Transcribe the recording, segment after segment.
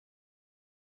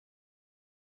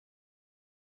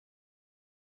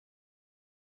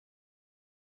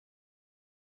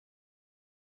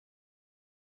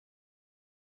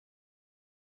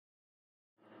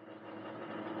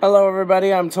Hello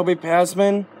everybody, I'm Toby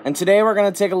Passman, and today we're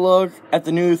going to take a look at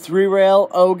the new 3-rail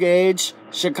O-gauge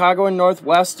Chicago and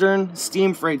Northwestern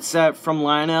steam freight set from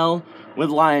Lionel with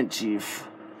LionChief.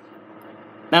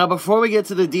 Now before we get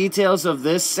to the details of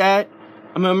this set,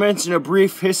 I'm going to mention a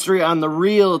brief history on the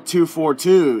real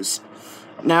 242s.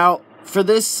 Now for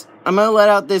this, I'm going to let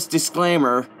out this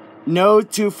disclaimer. No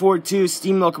 242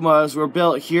 steam locomotives were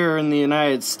built here in the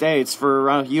United States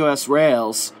for U.S.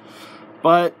 rails.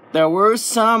 But there were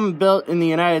some built in the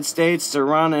United States to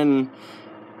run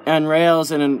on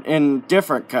rails in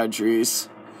different countries.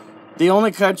 The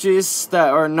only countries that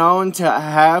are known to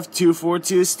have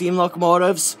 242 steam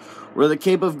locomotives were the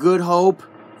Cape of Good Hope,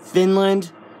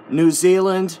 Finland, New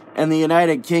Zealand, and the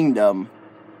United Kingdom.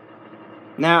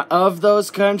 Now, of those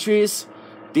countries,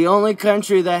 the only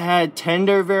country that had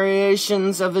tender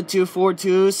variations of the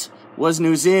 242s was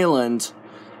New Zealand.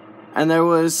 And there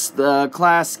was the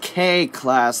Class K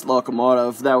class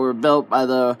locomotive that were built by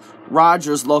the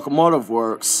Rogers Locomotive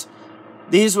Works.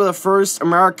 These were the first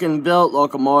American-built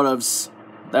locomotives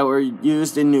that were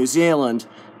used in New Zealand,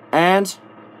 and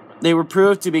they were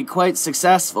proved to be quite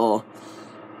successful.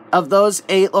 Of those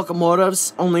 8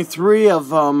 locomotives, only 3 of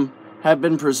them have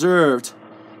been preserved.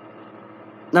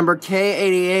 Number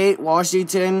K88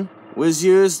 Washington was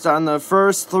used on the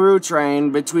first through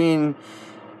train between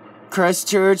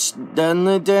Christchurch,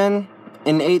 Dunedin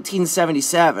in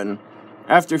 1877.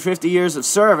 After 50 years of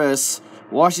service,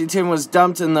 Washington was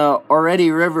dumped in the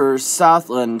Oretti River,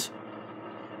 Southland,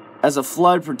 as a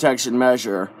flood protection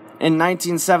measure. In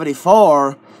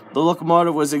 1974, the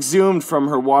locomotive was exhumed from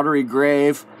her watery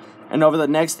grave, and over the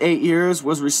next 8 years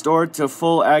was restored to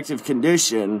full active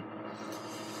condition.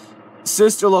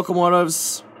 Sister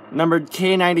locomotives, numbered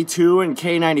K92 and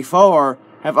K94,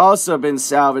 have also been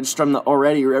salvaged from the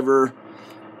Oretti River.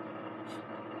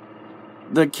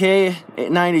 The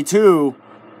K92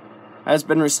 has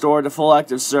been restored to full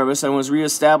active service and has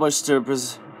reestablished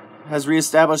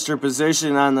her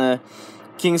position on the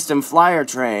Kingston Flyer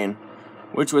train,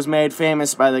 which was made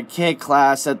famous by the K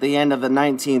class at the end of the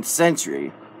 19th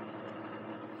century.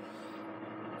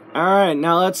 Alright,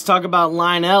 now let's talk about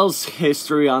Lionel's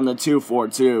history on the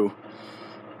 242.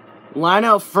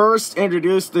 Lionel first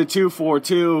introduced the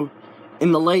 242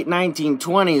 in the late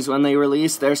 1920s when they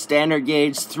released their standard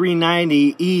gauge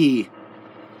 390E.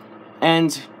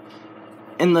 And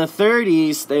in the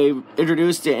 30s, they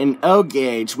introduced it in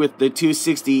O-gauge with the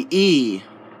 260E.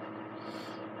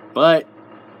 But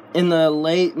in the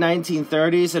late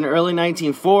 1930s and early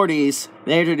 1940s,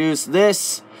 they introduced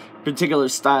this particular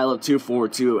style of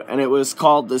 242, and it was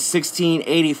called the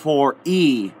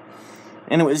 1684E.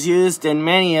 And it was used in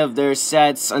many of their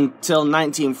sets until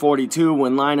 1942,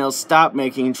 when Lionel stopped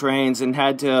making trains and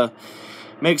had to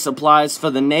make supplies for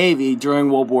the Navy during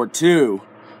World War II.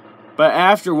 But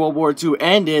after World War II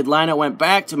ended, Lionel went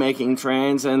back to making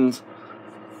trains, and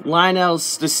Lionel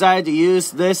decided to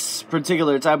use this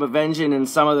particular type of engine in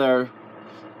some of their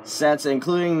sets,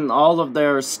 including all of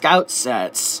their Scout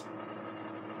sets,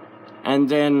 and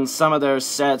in some of their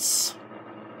sets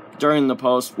during the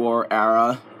post-war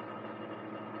era.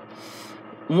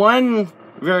 One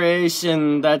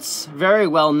variation that's very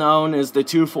well known is the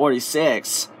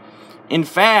 246. In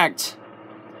fact,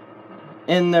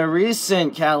 in the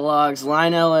recent catalogs,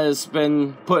 Lionel has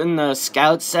been putting the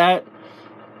Scout set,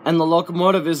 and the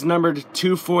locomotive is numbered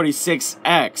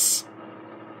 246X.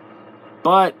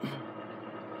 But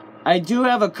I do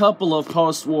have a couple of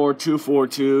post-war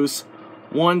 242s,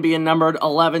 one being numbered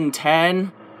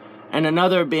 1110, and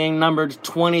another being numbered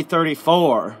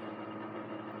 2034.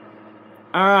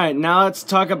 Alright, now let's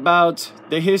talk about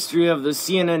the history of the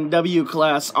C&NW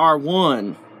Class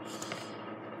R1.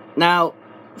 Now,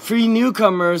 for you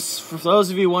newcomers, for those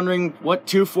of you wondering what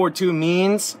 242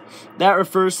 means, that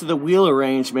refers to the wheel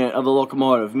arrangement of the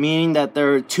locomotive, meaning that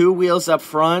there are 2 wheels up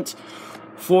front,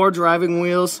 4 driving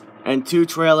wheels, and 2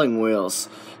 trailing wheels.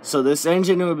 So this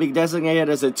engine would be designated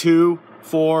as a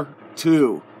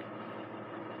 242.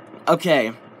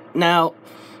 Okay, now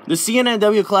the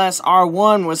C&NW Class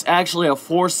R1 was actually a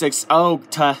 460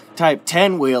 type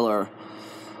 10-wheeler.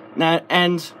 Now,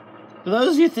 and for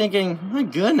those of you thinking, my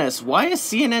goodness, why is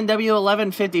C&NW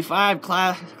 1155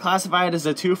 classified as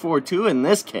a 242 in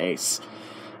this case?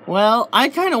 Well, I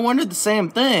kind of wondered the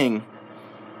same thing.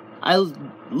 I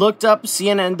looked up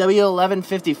C&NW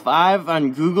 1155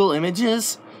 on Google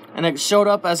Images, and it showed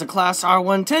up as a Class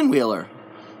R1 10-wheeler.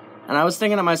 And I was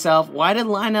thinking to myself, why did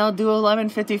Lionel do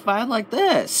 1155 like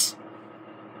this?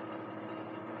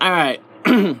 Alright.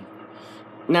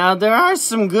 Now, there are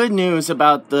some good news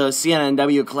about the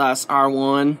C&NW Class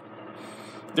R1.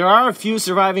 There are a few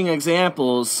surviving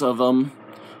examples of them.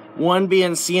 One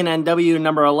being C&NW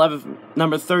number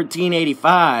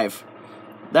 1385.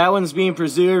 That one's being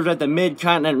preserved at the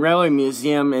Mid-Continent Railway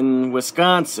Museum in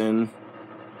Wisconsin.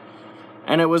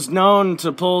 And it was known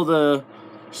to pull the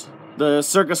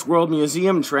Circus World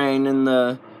Museum train in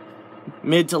the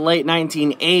mid to late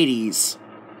 1980s.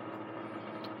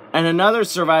 And another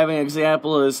surviving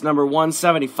example is number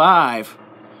 175.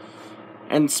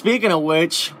 And speaking of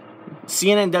which,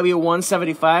 C&NW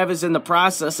 175 is in the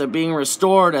process of being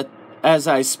restored as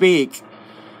I speak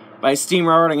by Steam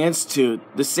Railroading Institute,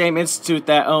 the same institute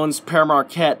that owns Père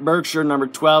Marquette Berkshire number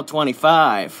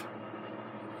 1225,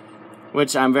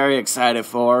 which I'm very excited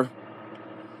for.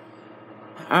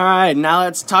 Alright, now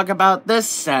let's talk about this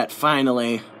set,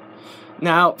 finally.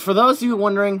 Now, for those of you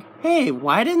wondering, hey,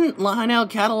 why didn't Lionel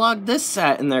catalog this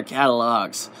set in their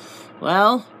catalogs?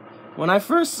 Well, when I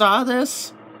first saw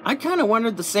this, I kind of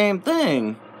wondered the same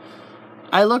thing.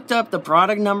 I looked up the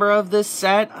product number of this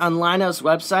set on Lionel's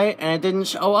website, and it didn't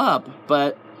show up,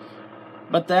 but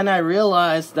then I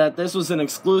realized that this was an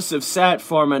exclusive set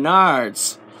for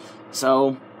MENARD'S.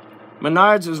 So,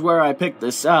 MENARD'S is where I picked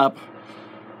this up.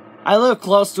 I live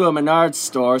close to a MENARD'S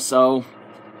store, so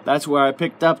that's where I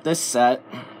picked up this set.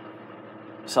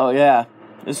 So yeah,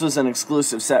 this was an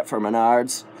exclusive set for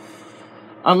MENARD'S.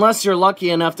 Unless you're lucky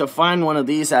enough to find one of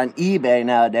these on eBay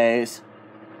nowadays.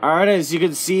 Alright, as you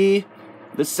can see,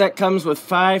 the set comes with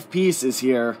 5 pieces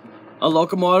here. A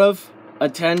locomotive, a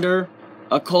tender,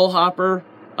 a coal hopper,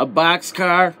 a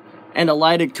boxcar, and a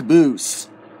lighted caboose.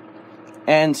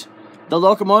 And the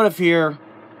locomotive here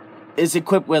is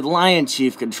equipped with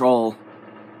LionChief control.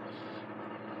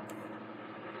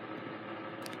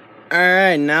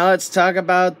 Alright, now let's talk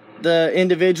about the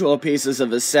individual pieces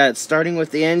of the set, starting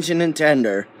with the engine and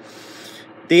tender.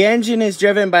 The engine is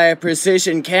driven by a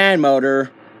precision can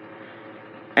motor,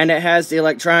 and it has the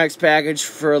electronics package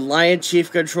for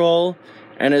LionChief control,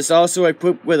 and is also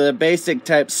equipped with a basic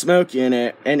type smoke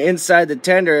unit, and inside the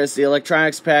tender is the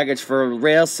electronics package for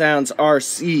Rail Sounds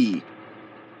RC.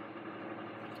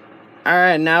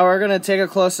 Alright, now we're going to take a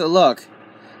closer look.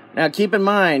 Now keep in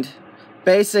mind,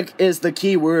 basic is the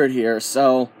key word here,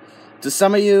 so to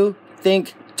some of you,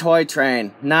 think toy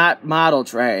train, not model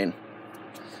train.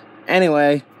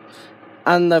 Anyway,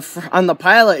 on the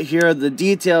pilot here, the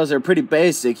details are pretty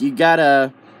basic. You got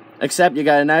a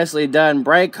nicely done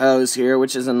brake hose here,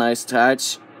 which is a nice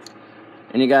touch.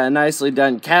 And you got a nicely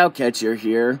done cow catcher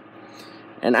here.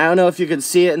 And I don't know if you can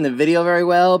see it in the video very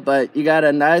well, but you got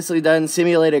a nicely done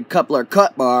simulated coupler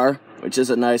cut bar, which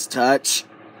is a nice touch.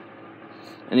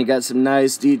 And you got some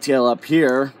nice detail up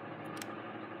here.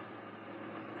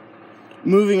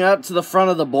 Moving up to the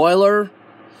front of the boiler,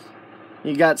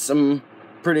 you got some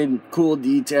pretty cool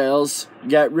details. You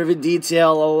got rivet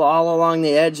detail all along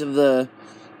the edge of the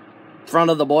front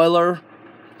of the boiler.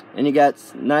 And you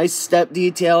got nice step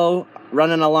detail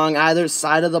running along either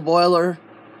side of the boiler.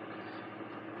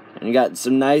 And you got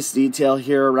some nice detail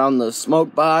here around the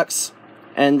smoke box.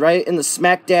 And right in the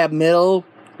smack dab middle,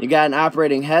 you got an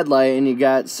operating headlight, and you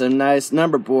got some nice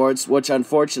number boards, which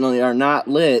unfortunately are not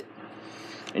lit.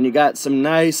 And you got some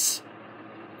nice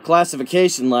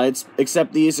classification lights,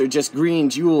 except these are just green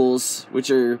jewels, which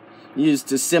are used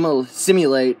to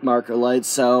simulate marker lights,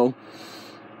 so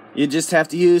you just have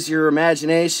to use your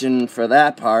imagination for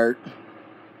that part.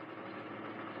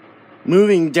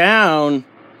 Moving down,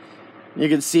 you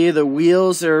can see the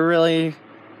wheels are really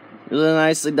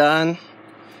nicely done.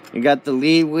 You got the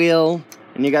lead wheel,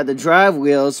 and you got the drive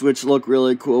wheels, which look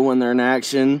really cool when they're in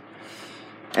action.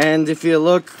 And if you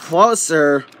look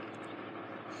closer,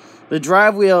 the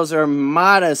drive wheels are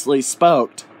modestly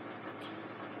spoked.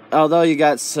 Although you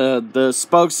got the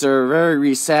spokes are very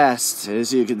recessed,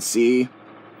 as you can see.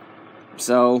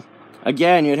 So,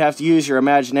 again, you'd have to use your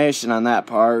imagination on that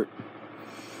part.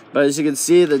 But as you can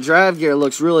see, the drive gear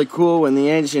looks really cool when the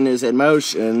engine is in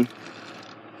motion.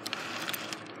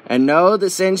 And no,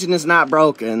 this engine is not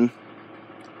broken,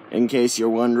 in case you're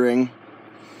wondering.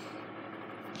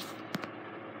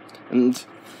 And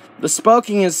the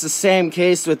spoking is the same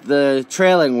case with the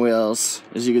trailing wheels,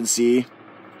 as you can see.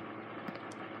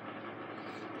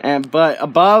 But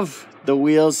above the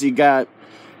wheels, you got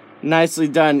nicely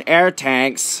done air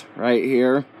tanks right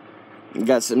here. You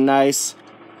got some nice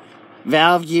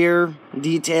valve gear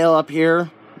detail up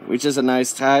here, which is a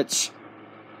nice touch.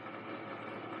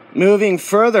 Moving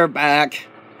further back,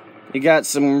 you got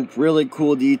some really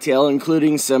cool detail,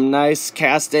 including some nice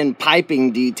cast-in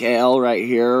piping detail right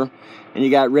here. And you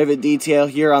got rivet detail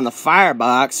here on the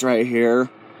firebox right here.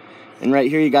 And right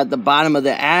here you got the bottom of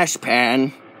the ash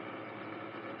pan,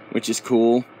 which is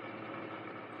cool.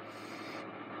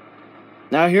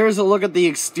 Now here's a look at the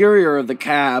exterior of the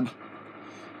cab.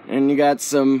 And you got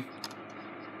some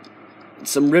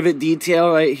rivet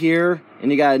detail right here.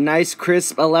 And you got a nice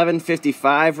crisp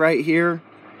 1155 right here.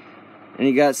 And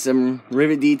you got some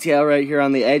rivet detail right here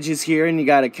on the edges here. And you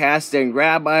got a cast-in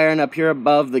grab iron up here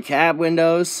above the cab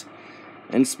windows.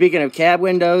 And speaking of cab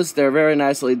windows, they're very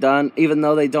nicely done, even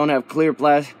though they don't have clear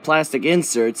plastic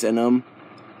inserts in them.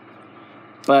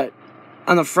 But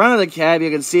on the front of the cab, you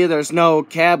can see there's no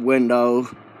cab window.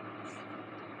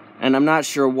 And I'm not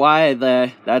sure why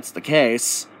that's the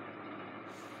case.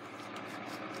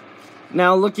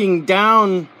 Now looking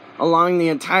down along the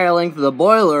entire length of the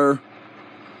boiler,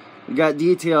 you got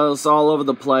details all over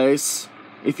the place.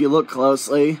 If you look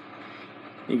closely,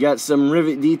 you got some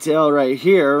rivet detail right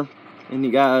here. And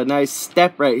you got a nice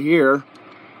step right here.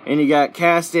 And you got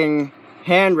casting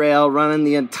handrail running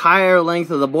the entire length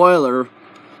of the boiler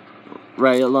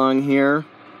right along here.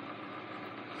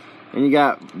 And you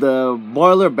got the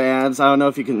boiler bands. I don't know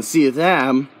if you can see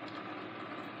them,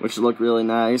 which look really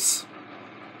nice.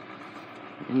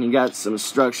 And you got some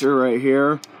structure right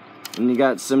here. And you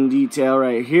got some detail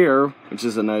right here, which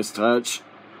is a nice touch.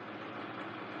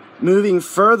 Moving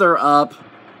further up,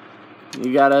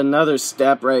 you got another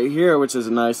step right here, which is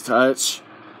a nice touch.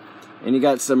 And you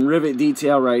got some rivet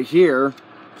detail right here.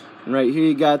 And right here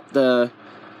you got the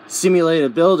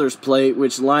simulated builder's plate,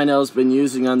 which Lionel's been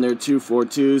using on their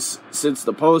 242s since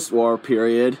the post-war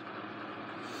period.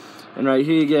 And right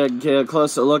here you get a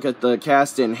closer look at the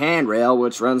cast-in handrail,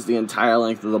 which runs the entire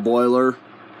length of the boiler.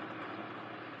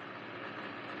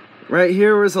 Right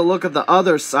here is a look at the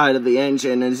other side of the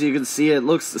engine. As you can see, it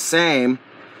looks the same,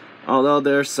 although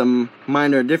there's some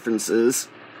minor differences.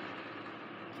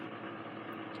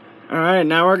 Alright,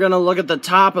 now we're going to look at the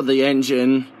top of the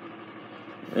engine.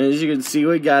 As you can see,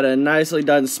 we got a nicely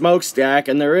done smokestack,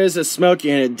 and there is a smoke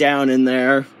unit down in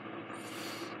there.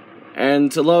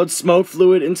 And to load smoke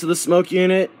fluid into the smoke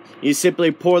unit, you simply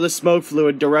pour the smoke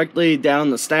fluid directly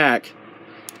down the stack.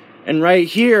 And right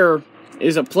here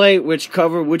is a plate which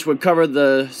would cover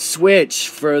the switch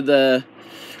for the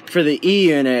E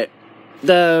unit.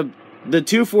 The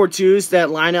 242s that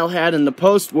Lionel had in the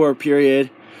post-war period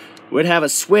would have a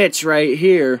switch right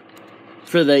here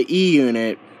for the E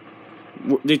unit,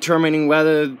 determining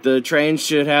whether the train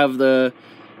should have the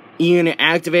E unit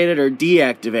activated or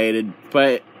deactivated.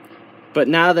 But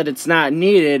now that it's not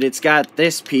needed, it's got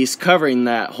this piece covering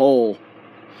that hole.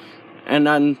 And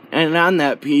on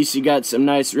that piece, you got some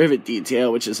nice rivet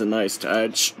detail, which is a nice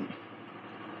touch.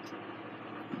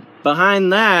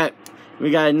 Behind that,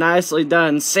 we got a nicely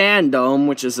done sand dome,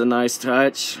 which is a nice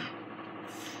touch.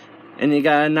 And you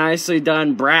got a nicely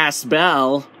done brass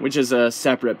bell, which is a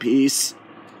separate piece.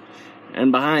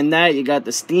 And behind that, you got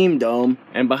the steam dome.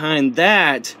 And behind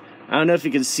that, I don't know if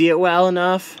you can see it well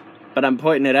enough, but I'm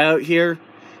pointing it out here.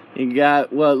 You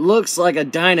got what looks like a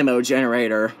dynamo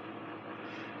generator.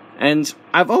 And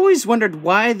I've always wondered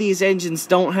why these engines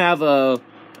don't have a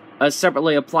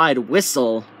separately applied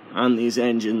whistle on these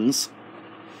engines.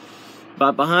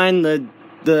 But behind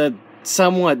the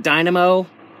somewhat dynamo,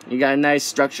 you got a nice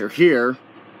structure here.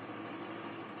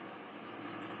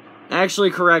 Actually,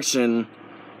 correction.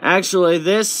 Actually,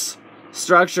 this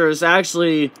structure is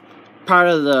actually part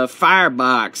of the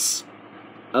firebox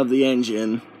of the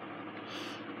engine.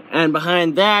 And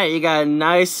behind that, you got a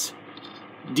nice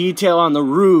detail on the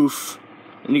roof.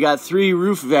 And you got 3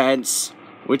 roof vents,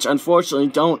 which unfortunately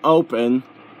don't open.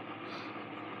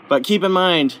 But keep in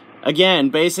mind, again,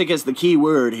 basic is the key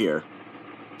word here.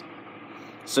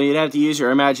 So you'd have to use your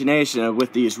imagination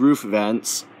with these roof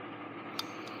vents.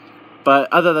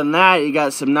 But other than that, you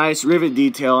got some nice rivet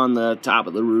detail on the top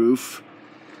of the roof.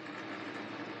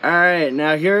 Alright,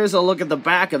 now here's a look at the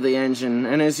back of the engine.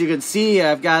 And as you can see,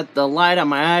 I've got the light on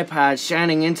my iPod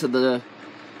shining into the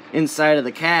inside of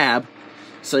the cab.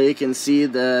 So you can see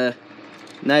the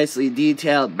nicely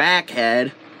detailed back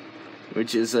head,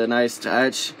 which is a nice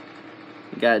touch.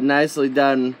 You got nicely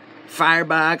done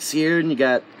firebox here, and you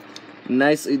got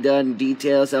nicely done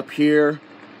details up here.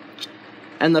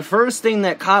 And the first thing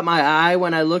that caught my eye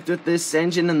when I looked at this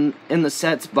engine in the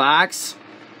set's box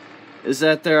is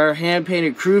that there are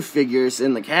hand-painted crew figures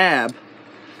in the cab.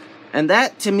 And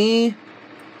that, to me,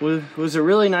 was a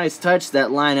really nice touch that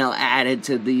Lionel added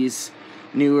to these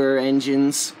newer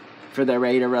engines for their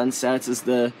ready-to-run sets, is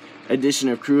the addition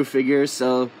of crew figures.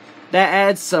 So that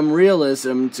adds some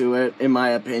realism to it, in my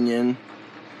opinion.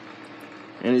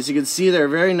 And as you can see, they're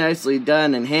very nicely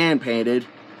done and hand-painted.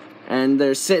 And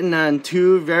they're sitting on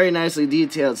 2 very nicely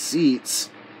detailed seats,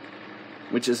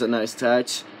 which is a nice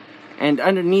touch. And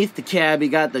underneath the cab, you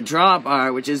got the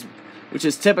drawbar, which is which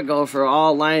is typical for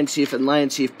all LionChief and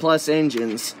LionChief Plus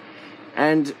engines.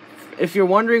 And if you're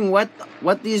wondering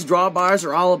what these drawbars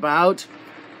are all about,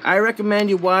 I recommend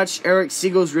you watch Eric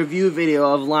Siegel's review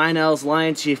video of Lionel's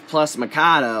LionChief Plus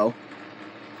Mikado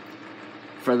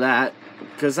for that,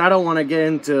 because I don't want to get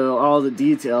into all the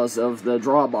details of the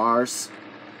drawbars.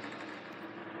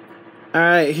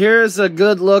 Alright, here's a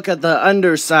good look at the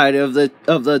underside of the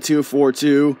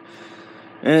 242.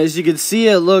 And as you can see,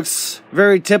 it looks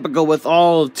very typical with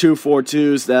all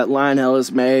 242s that Lionel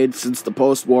has made since the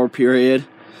post-war period,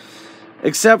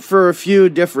 except for a few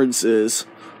differences.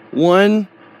 One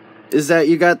is that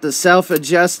you got the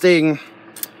self-adjusting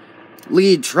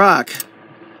lead truck,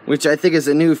 which I think is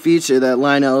a new feature that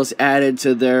Lionel has added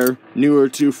to their newer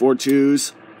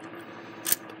 242s.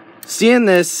 Seeing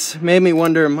this made me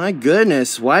wonder, my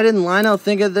goodness, why didn't Lionel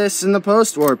think of this in the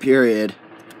post-war period?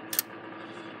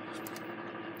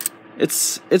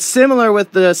 It's similar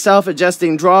with the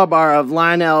self-adjusting drawbar of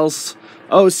Lionel's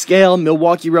O-scale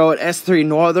Milwaukee Road S3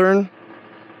 Northern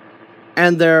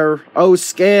and their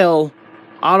O-scale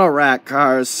auto rack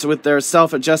cars with their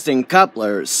self-adjusting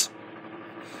couplers.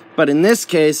 But in this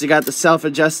case, you got the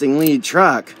self-adjusting lead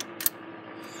truck.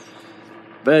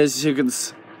 But as you can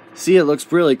see, it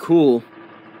looks really cool.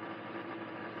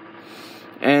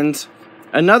 And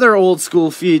another old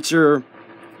school feature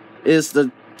is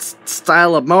the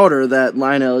style of motor that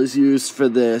Lionel has used for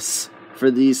these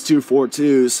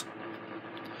 242s,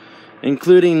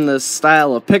 including the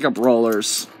style of pickup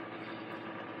rollers.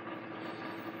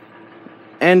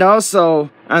 And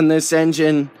also on this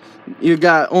engine, you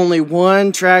got only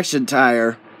one traction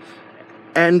tire.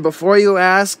 And before you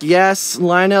ask, yes,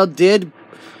 Lionel does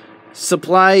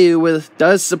supply you with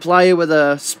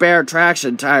a spare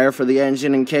traction tire for the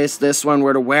engine in case this one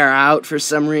were to wear out for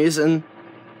some reason.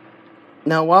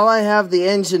 Now, while I have the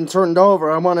engine turned over,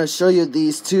 I want to show you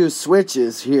these two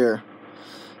switches here.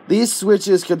 These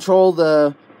switches control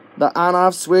the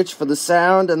on-off switch for the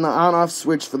sound and the on-off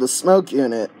switch for the smoke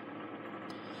unit.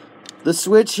 The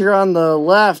switch here on the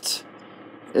left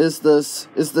is the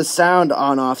sound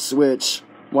on-off switch,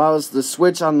 whilst the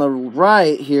switch on the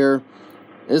right here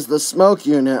is the smoke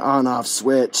unit on-off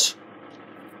switch.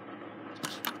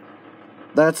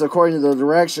 That's according to the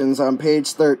directions on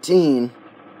page 13.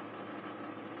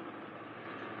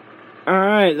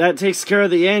 Alright, that takes care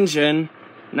of the engine.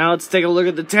 Now let's take a look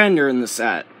at the tender in the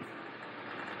set.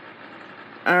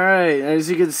 Alright, as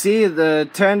you can see, the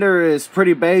tender is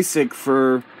pretty basic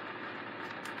for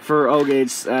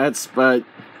O-gauge sets, but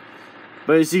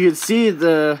as you can see,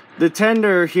 the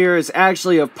tender here is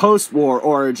actually of post-war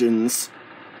origins,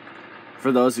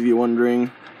 for those of you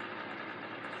wondering.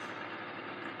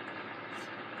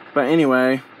 But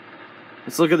anyway,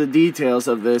 let's look at the details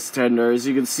of this tender. As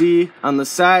you can see, on the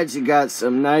sides you got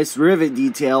some nice rivet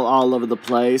detail all over the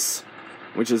place,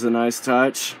 which is a nice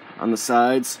touch on the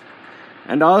sides.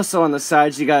 And also on the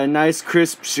sides you got a nice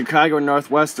crisp Chicago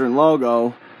Northwestern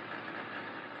logo.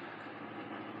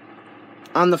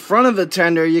 On the front of the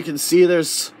tender you can see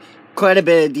there's quite a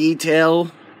bit of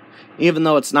detail, even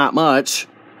though it's not much.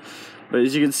 But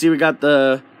as you can see, we got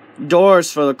the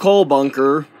doors for the coal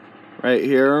bunker right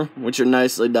here, which are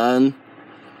nicely done.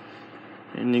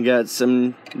 And you got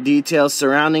some details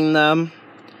surrounding them.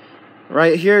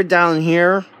 Right here, down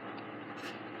here,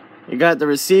 you got the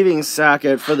receiving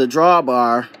socket for the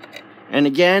drawbar. And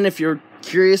again, if you're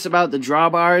curious about the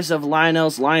drawbars of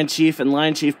Lionel's LionChief and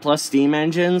LionChief Plus steam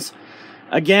engines,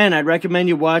 again, I'd recommend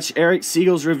you watch Eric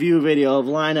Siegel's review video of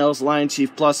Lionel's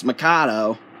LionChief Plus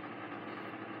Mikado.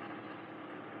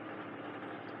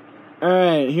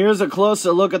 Alright, here's a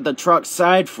closer look at the truck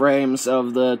side frames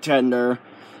of the tender.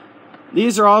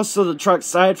 These are also the truck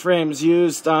side frames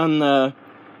used on the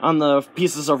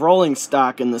pieces of rolling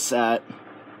stock in the set.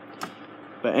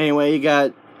 But anyway, you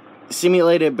got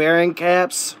simulated bearing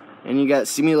caps, and you got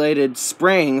simulated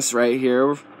springs right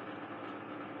here,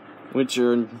 which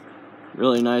are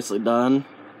really nicely done.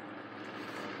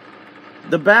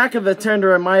 The back of the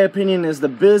tender, in my opinion, is the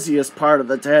busiest part of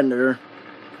the tender.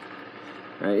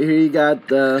 Right here you got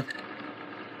the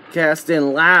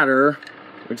cast-in ladder,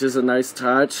 which is a nice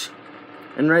touch.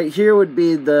 And right here would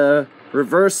be the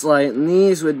reverse light, and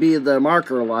these would be the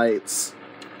marker lights.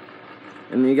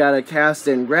 And you got a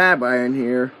cast-in grab iron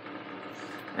here.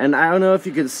 And I don't know if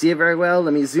you can see it very well.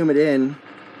 Let me zoom it in.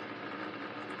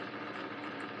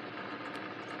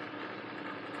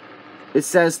 It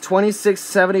says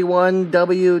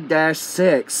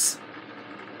 2671W-6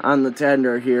 on the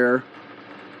tender here.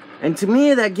 And to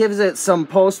me, that gives it some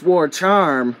post-war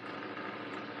charm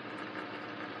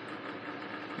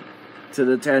to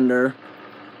the tender.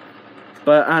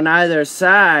 But on either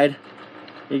side,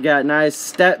 You got nice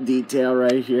step detail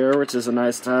right here, which is a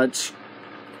nice touch.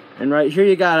 And right here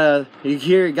you got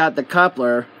the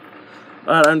coupler,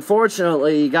 but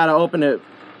unfortunately you gotta open it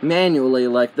manually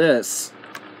like this.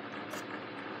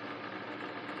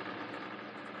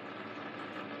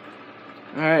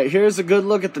 Alright, here's a good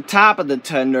look at the top of the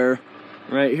tender.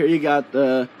 Right here you got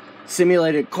the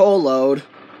simulated coal load.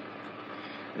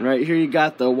 And right here you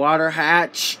got the water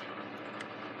hatch.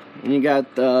 And you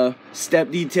got the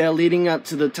step detail leading up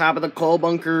to the top of the coal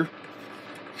bunker.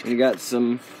 You got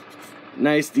some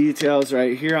nice details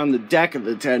right here on the deck of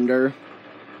the tender.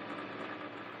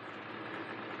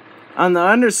 On the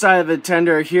underside of the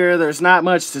tender here, there's not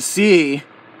much to see.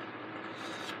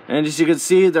 And as you can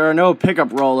see, there are no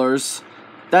pickup rollers.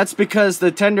 That's because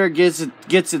the tender gets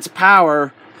its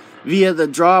power via the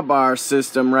drawbar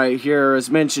system right here,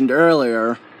 as mentioned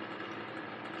earlier.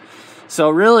 So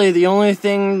really, the only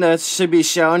thing that should be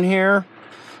shown here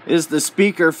is the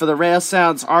speaker for the Rail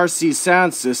Sounds RC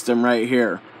sound system right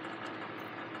here.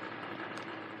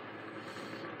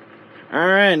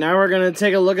 Alright, now we're going to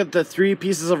take a look at the 3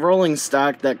 pieces of rolling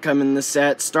stock that come in the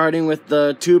set, starting with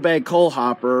the 2-bay coal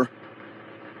hopper.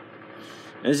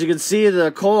 As you can see,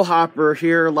 the coal hopper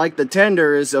here, like the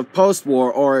tender, is of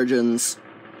post-war origins.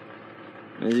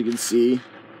 As you can see.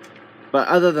 But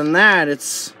other than that,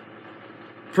 it's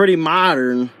pretty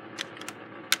modern.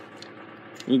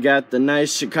 You got the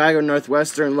nice Chicago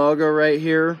Northwestern logo right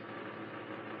here.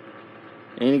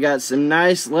 And you got some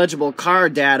nice legible car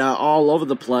data all over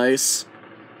the place,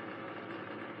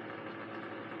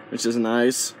 which is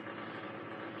nice.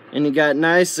 And you got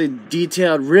nicely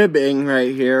detailed ribbing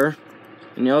right here.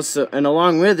 And you also, and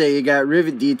along with it, you got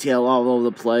rivet detail all over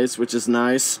the place, which is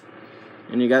nice.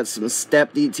 And you got some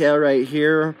step detail right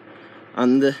here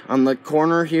on the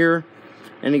corner here.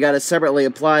 And you got a separately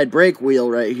applied brake wheel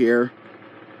right here.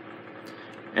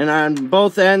 And on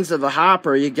both ends of the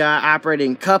hopper, you got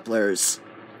operating couplers.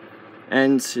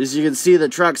 And as you can see, the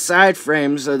truck side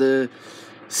frames are the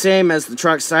same as the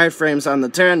truck side frames on the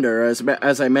tender,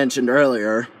 as I mentioned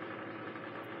earlier.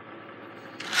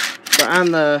 But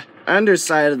on the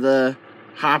underside of the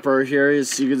hopper here,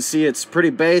 as you can see, it's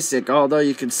pretty basic, although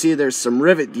you can see there's some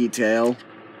rivet detail.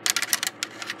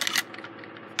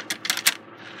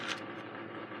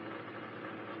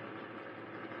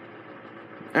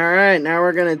 Alright, now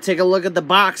we're going to take a look at the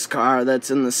boxcar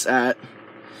that's in the set.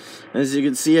 As you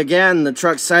can see, again, the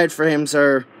truck side frames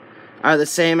are the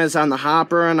same as on the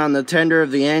hopper and on the tender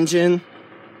of the engine.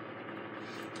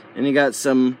 And you got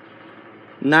some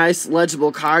nice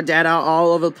legible car data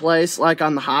all over the place, like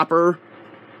on the hopper.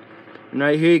 And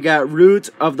right here you got route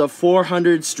of the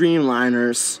 400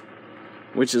 streamliners,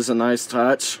 which is a nice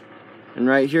touch. And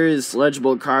right here is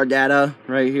legible car data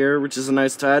right here, which is a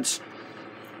nice touch.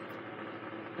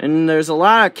 And there's a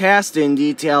lot of cast-in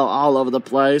detail all over the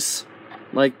place,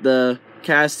 like the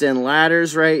cast-in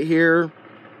ladders right here.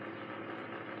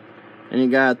 And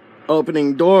you got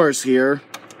opening doors here,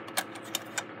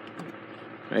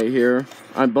 right here,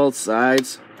 on both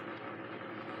sides.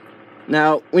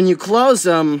 Now, when you close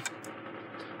them,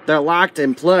 they're locked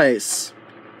in place.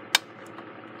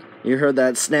 You heard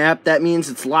that snap? That means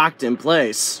it's locked in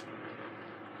place.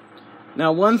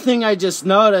 Now, one thing I just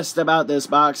noticed about this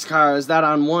boxcar is that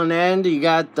on one end you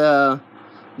got the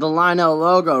Lionel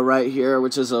logo right here,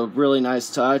 which is a really nice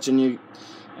touch, and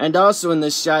also in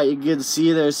this shot you get to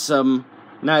see there's some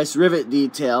nice rivet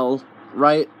detail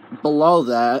right below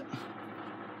that.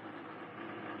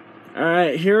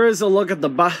 Alright, here is a look at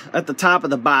the top of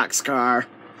the boxcar.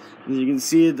 As you can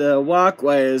see, the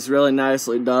walkway is really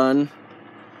nicely done,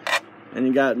 and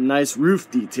you got nice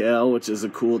roof detail, which is a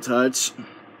cool touch.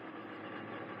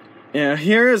 Yeah,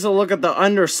 here is a look at the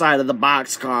underside of the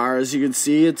boxcar. As you can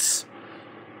see, it's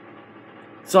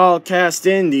all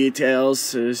cast-in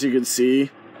details, as you can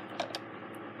see,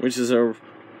 which is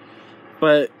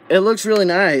but it looks really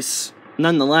nice,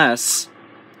 nonetheless.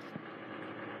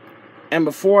 And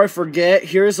before I forget,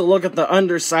 here's a look at the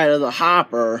underside of the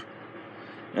hopper.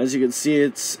 As you can see,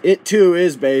 it too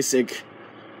is basic,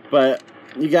 but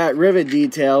you got rivet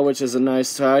detail, which is a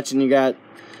nice touch, and you got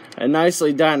a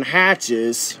nicely done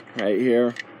hatches right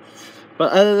here.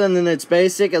 But other than it's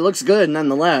basic, it looks good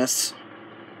nonetheless.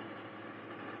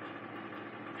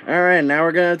 Alright, now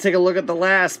we're going to take a look at the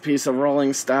last piece of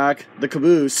rolling stock, the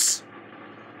caboose.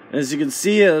 As you can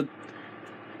see,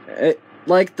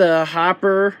 like the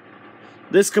hopper,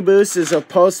 this caboose is of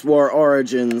post-war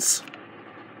origins.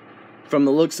 From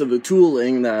the looks of the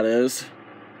tooling, that is.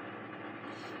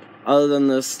 Other than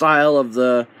the style of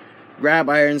the grab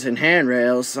irons and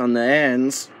handrails on the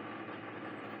ends.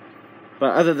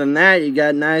 But other than that, you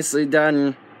got nicely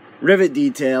done rivet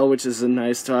detail, which is a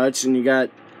nice touch, and you got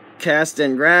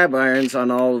cast-in grab irons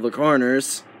on all of the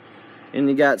corners, and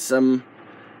you got some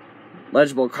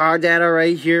legible car data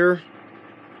right here,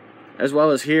 as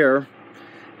well as here,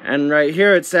 and right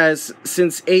here it says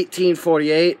since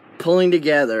 1848, pulling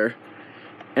together,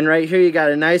 and right here you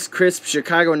got a nice crisp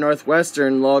Chicago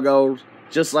Northwestern logo,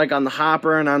 just like on the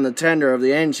hopper and on the tender of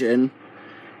the engine,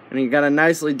 and you got a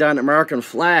nicely done American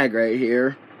flag right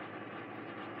here.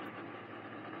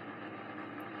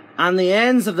 On the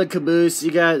ends of the caboose,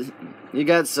 you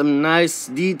got some nice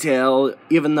detail,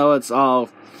 even though it's all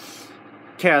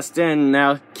cast in.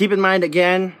 Now, keep in mind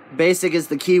again, basic is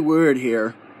the key word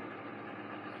here.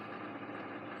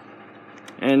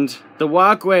 And the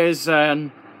walkways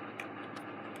on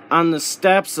the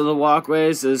steps of the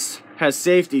walkways has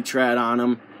safety tread on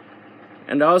them.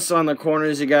 And also on the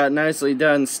corners, you got nicely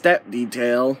done step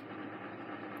detail,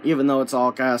 even though it's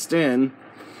all cast in.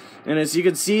 And as you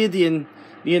can see, the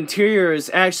interior is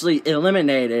actually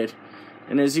eliminated,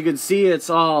 and as you can see, it's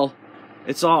all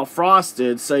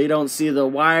frosted, so you don't see the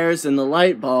wires and the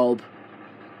light bulb.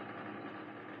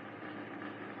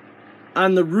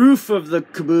 On the roof of the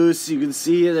caboose, you can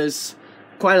see there's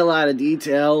quite a lot of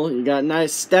detail. You got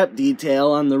nice step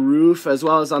detail on the roof as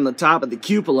well as on the top of the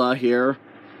cupola here,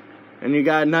 and you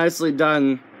got a nicely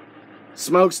done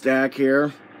smokestack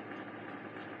here,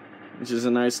 which is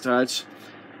a nice touch.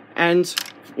 And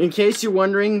in case you're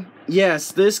wondering,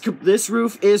 yes, this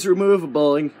roof is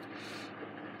removable.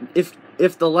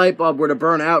 If the light bulb were to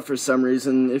burn out for some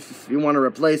reason, if you want to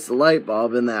replace the light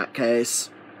bulb in that case.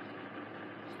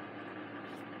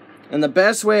 And the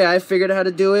best way I figured how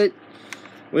to do it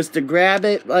was to grab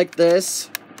it like this,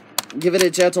 give it a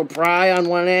gentle pry on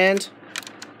one end,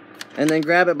 and then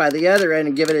grab it by the other end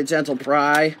and give it a gentle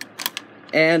pry,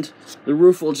 and the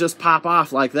roof will just pop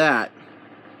off like that.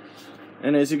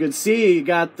 And as you can see, you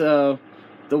got the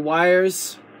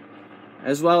wires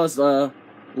as well as the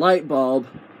light bulb.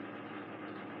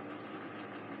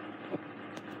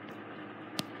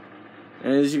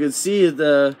 And as you can see,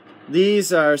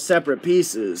 these are separate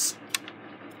pieces.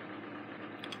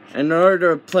 And in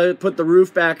order to put the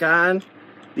roof back on,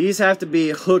 these have to be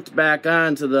hooked back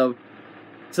on to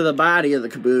the body of the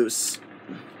caboose,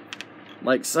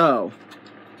 like so.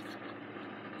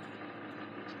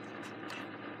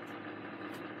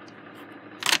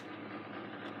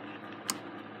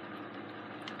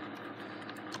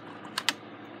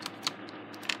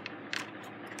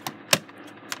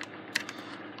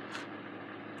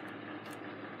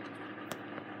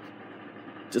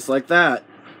 Just like that.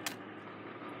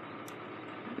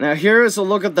 Now here is a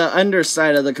look at the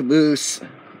underside of the caboose.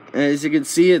 And as you can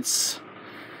see, it's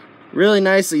really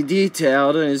nicely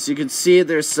detailed. And as you can see,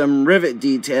 there's some rivet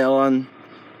detail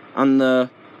on the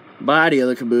body of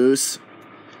the caboose.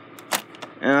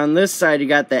 And on this side, you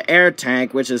got the air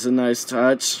tank, which is a nice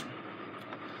touch.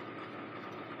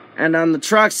 And on the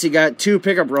trucks, you got 2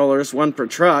 pickup rollers, 1 per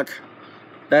truck.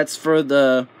 That's for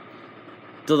the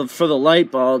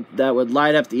light bulb that would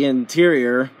light up the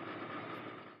interior.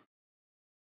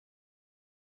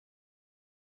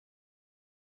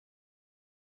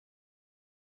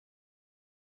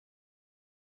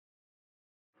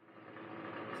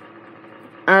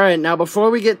 Alright, now before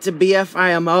we get to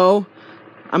BFIMO,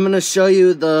 I'm going to show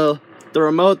you the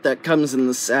remote that comes in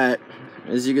the set.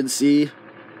 As you can see,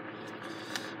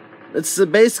 it's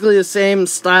basically the same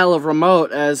style of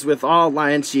remote as with all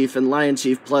LionChief and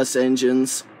LionChief Plus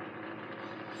engines.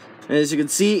 And as you can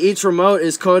see, each remote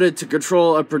is coded to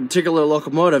control a particular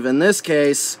locomotive. In this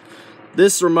case,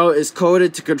 this remote is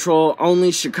coded to control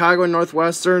only Chicago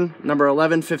Northwestern number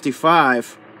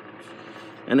 1155.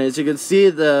 And as you can see,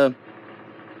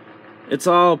 it's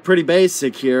all pretty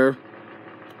basic here.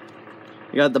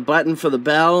 You got the button for the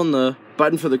bell and the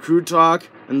button for the crew talk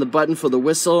and the button for the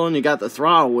whistle, and you got the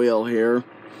throttle wheel here.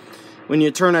 When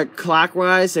you turn it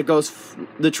clockwise,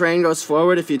 the train goes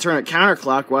forward. If you turn it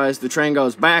counterclockwise, the train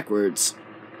goes backwards.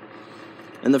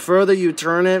 And the further you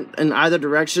turn it in either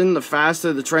direction, the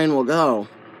faster the train will go.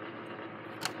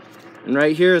 And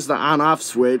right here is the on-off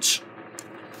switch.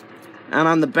 And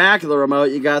on the back of the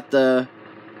remote, you got the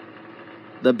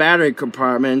battery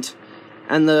compartment,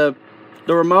 and the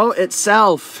remote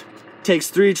itself takes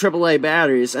 3 AAA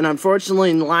batteries, and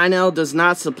unfortunately Lionel does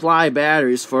not supply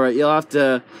batteries for it. You'll have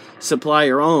to supply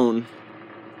your own.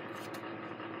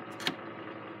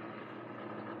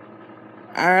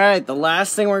 Alright, the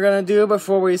last thing we're going to do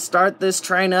before we start this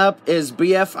train up is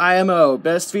BFIMO,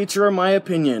 best feature in my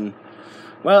opinion.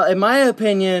 Well, in my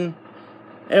opinion,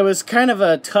 it was kind of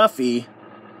a toughie,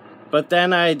 but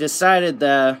then I decided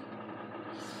that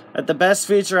the best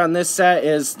feature on this set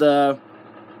is the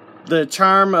the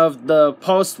charm of the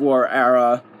post-war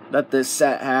era that this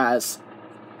set has.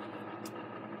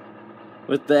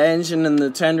 With the engine and the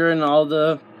tender and all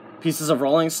the pieces of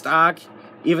rolling stock,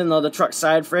 even though the truck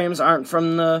side frames aren't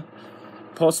from the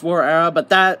post-war era, but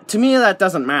that, to me, that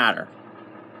doesn't matter.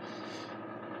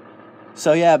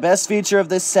 So yeah, best feature of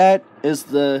this set is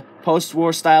the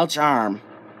post-war style charm.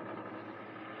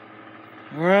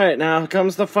 Alright, now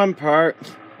comes the fun part.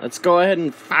 Let's go ahead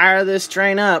and fire this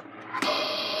train up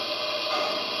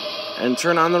and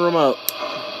turn on the remote.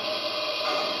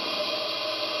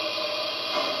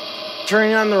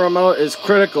 Turning on the remote is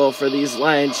critical for these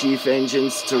LionChief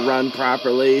engines to run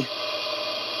properly.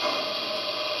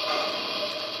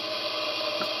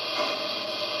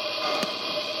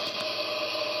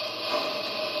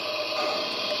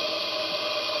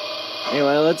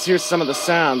 Anyway, let's hear some of the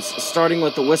sounds, starting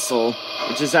with the whistle,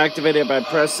 which is activated by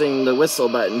pressing the whistle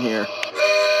button here.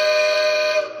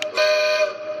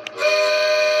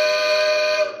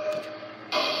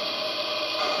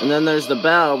 And then there's the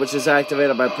bell, which is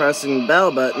activated by pressing the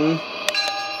bell button.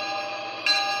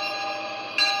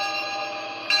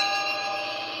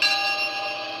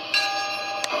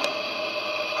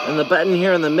 And the button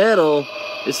here in the middle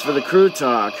is for the crew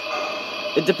talk.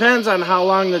 It depends on how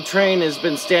long the train has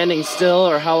been standing still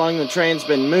or how long the train's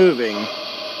been moving.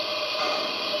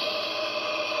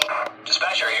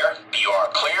 Dispatcher here. You are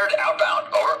cleared outbound.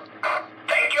 Over.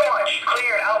 Thank you much.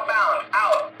 Cleared outbound.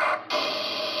 Out.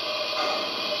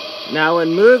 Now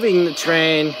when moving the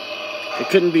train, it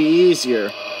couldn't be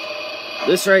easier.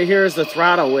 This right here is the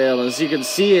throttle wheel. As you can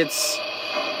see, it's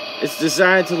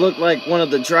designed to look like one of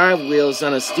the drive wheels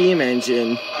on a steam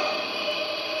engine.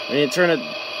 When you turn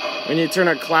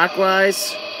it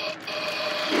clockwise,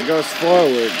 it goes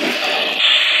forward.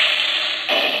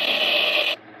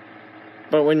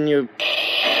 But when you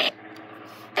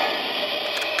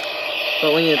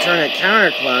turn it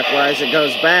counterclockwise, it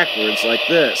goes backwards like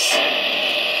this.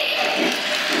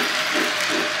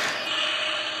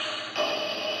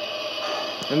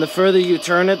 And the further you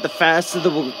turn it, the faster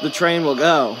the train will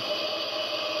go.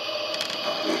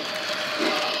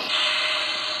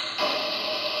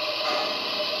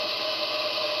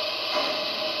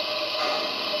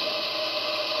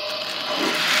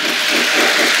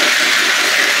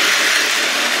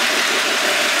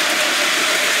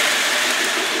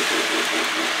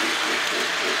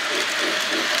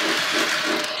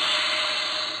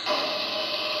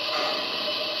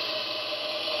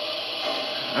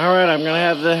 Alright, I'm gonna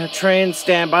have the train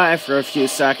stand by for a few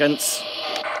seconds.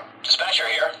 Dispatcher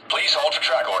here. Please hold for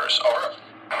track orders. Over.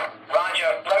 Roger.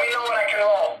 Let me know when I can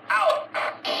roll. Out.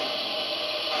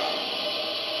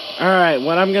 Alright,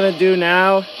 what I'm gonna do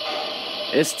now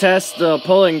is test the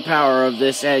pulling power of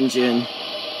this engine.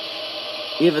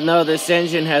 Even though this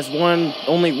engine has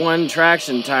only one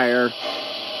traction tire.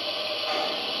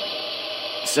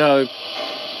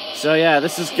 So yeah,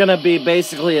 this is gonna be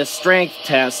basically a strength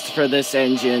test for this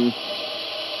engine.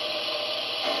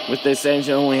 With this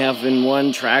engine only having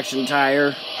one traction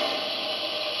tire.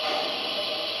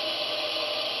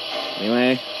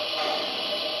 Anyway,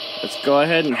 let's go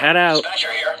ahead and head out.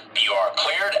 Dispatcher here. You are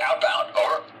cleared outbound.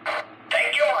 Over.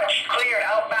 Thank you much. Cleared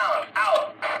outbound.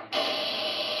 Out.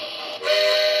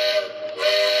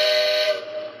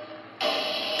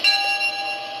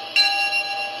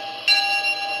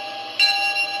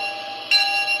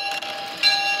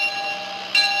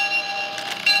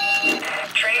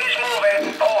 Train is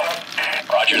moving.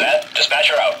 Over. Roger that.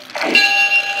 Dispatcher out.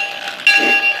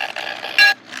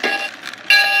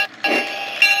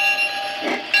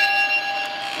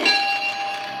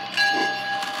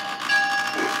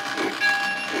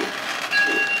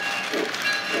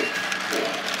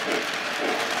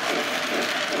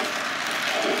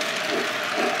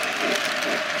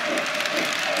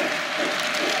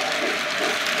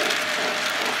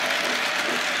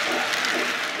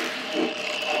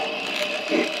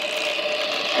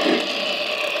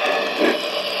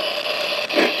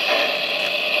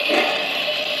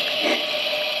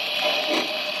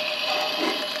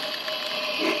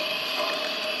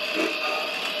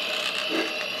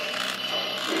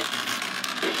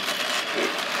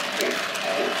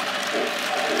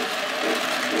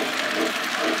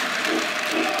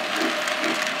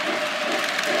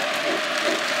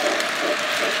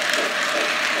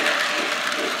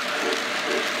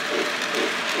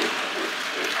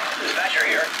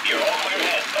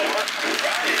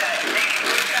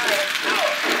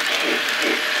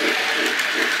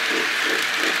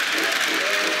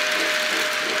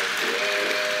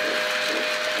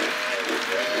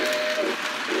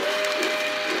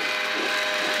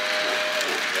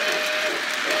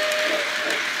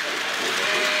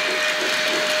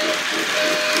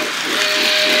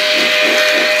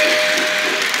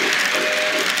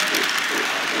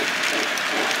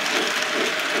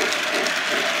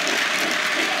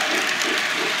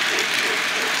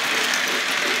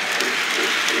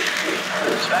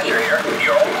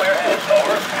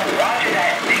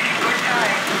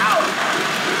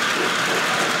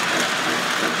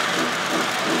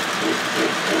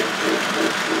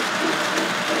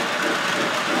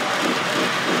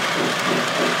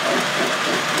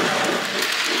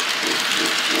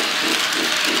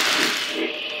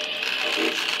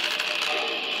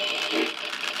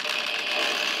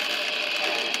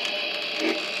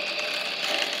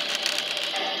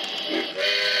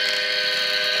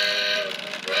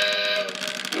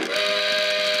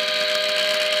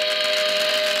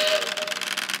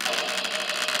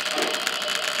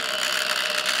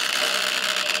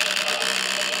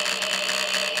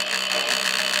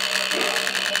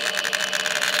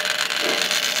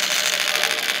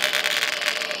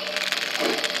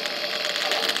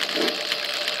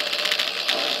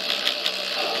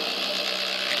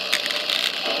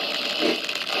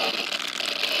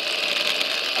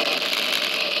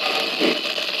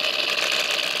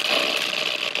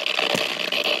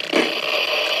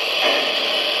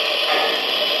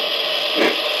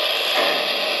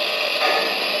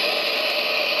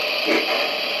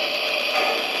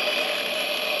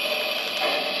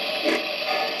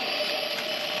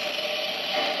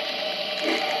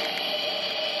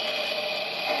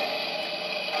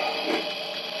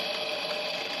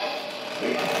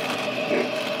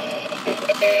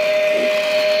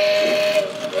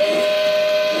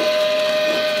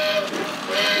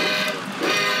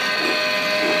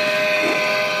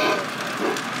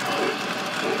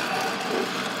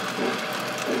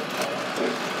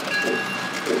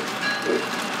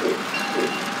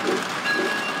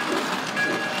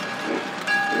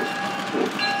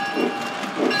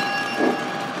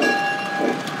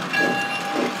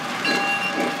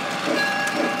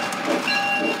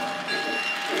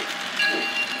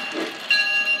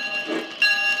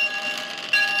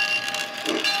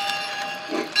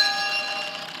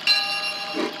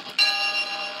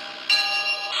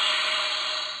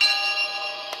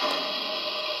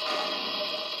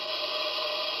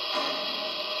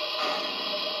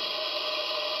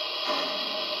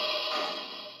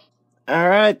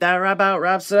 Alright, that about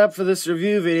wraps it up for this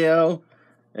review video.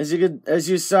 As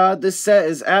you saw, this set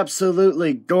is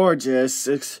absolutely gorgeous,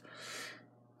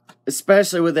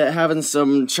 especially with it having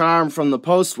some charm from the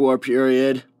post-war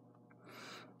period.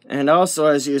 And also,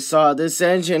 as you saw, this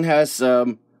engine has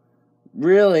some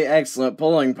really excellent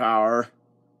pulling power.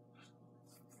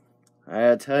 I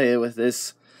gotta tell you, with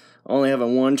this only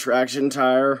having one traction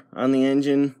tire on the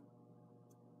engine.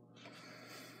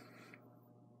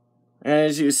 And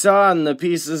as you saw in the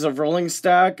pieces of rolling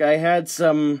stock, I had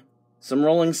some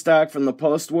rolling stock from the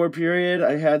post-war period.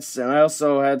 I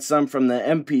also had some from the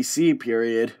MPC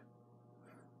period.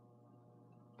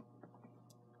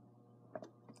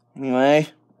 Anyway,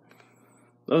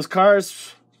 those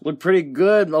cars look pretty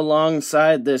good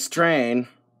alongside this train.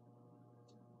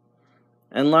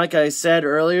 And like I said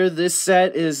earlier, this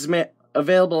set is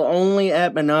available only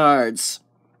at MENARD'S.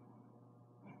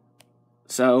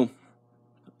 So,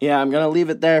 yeah, I'm going to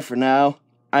leave it there for now.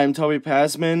 I'm Toby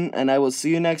Passman, and I will see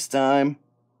you next time.